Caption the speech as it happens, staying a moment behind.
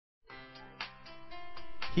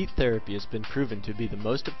Heat therapy has been proven to be the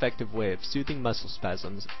most effective way of soothing muscle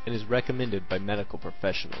spasms and is recommended by medical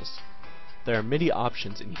professionals. There are many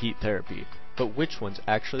options in heat therapy, but which ones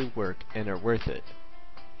actually work and are worth it?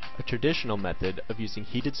 A traditional method of using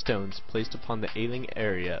heated stones placed upon the ailing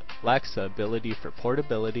area lacks the ability for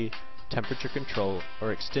portability, temperature control,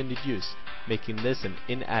 or extended use, making this an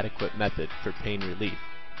inadequate method for pain relief.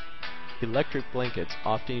 Electric blankets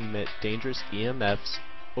often emit dangerous EMFs,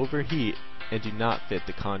 overheat, and do not fit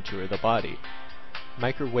the contour of the body.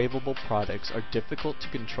 Microwavable products are difficult to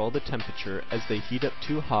control the temperature as they heat up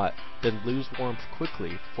too hot, then lose warmth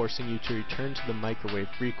quickly, forcing you to return to the microwave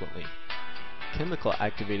frequently. Chemical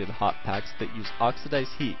activated hot packs that use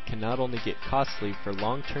oxidized heat can not only get costly for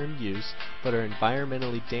long-term use, but are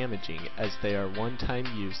environmentally damaging as they are one-time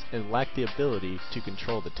use and lack the ability to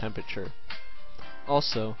control the temperature.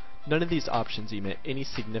 Also, none of these options emit any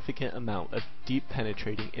significant amount of deep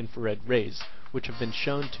penetrating infrared rays, which have been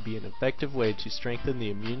shown to be an effective way to strengthen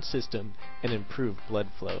the immune system and improve blood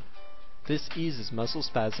flow. This eases muscle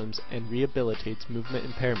spasms and rehabilitates movement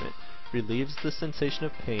impairment, relieves the sensation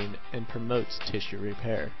of pain, and promotes tissue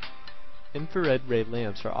repair. Infrared ray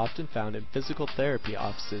lamps are often found in physical therapy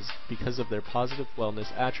offices because of their positive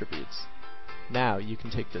wellness attributes. Now you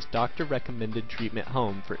can take this doctor-recommended treatment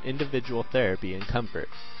home for individual therapy and comfort.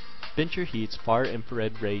 Venture Heat's far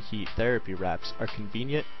infrared ray heat therapy wraps are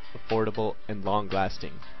convenient, affordable, and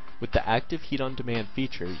long-lasting. With the active heat-on-demand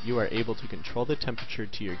feature, you are able to control the temperature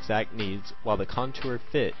to your exact needs, while the contour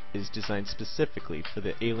fit is designed specifically for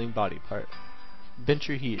the ailing body part.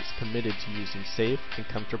 Venture Heat is committed to using safe and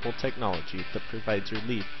comfortable technology that provides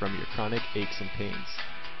relief from your chronic aches and pains.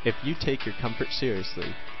 If you take your comfort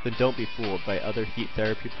seriously, then don't be fooled by other heat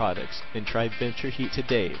therapy products and try Venture Heat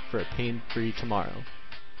today for a pain-free tomorrow.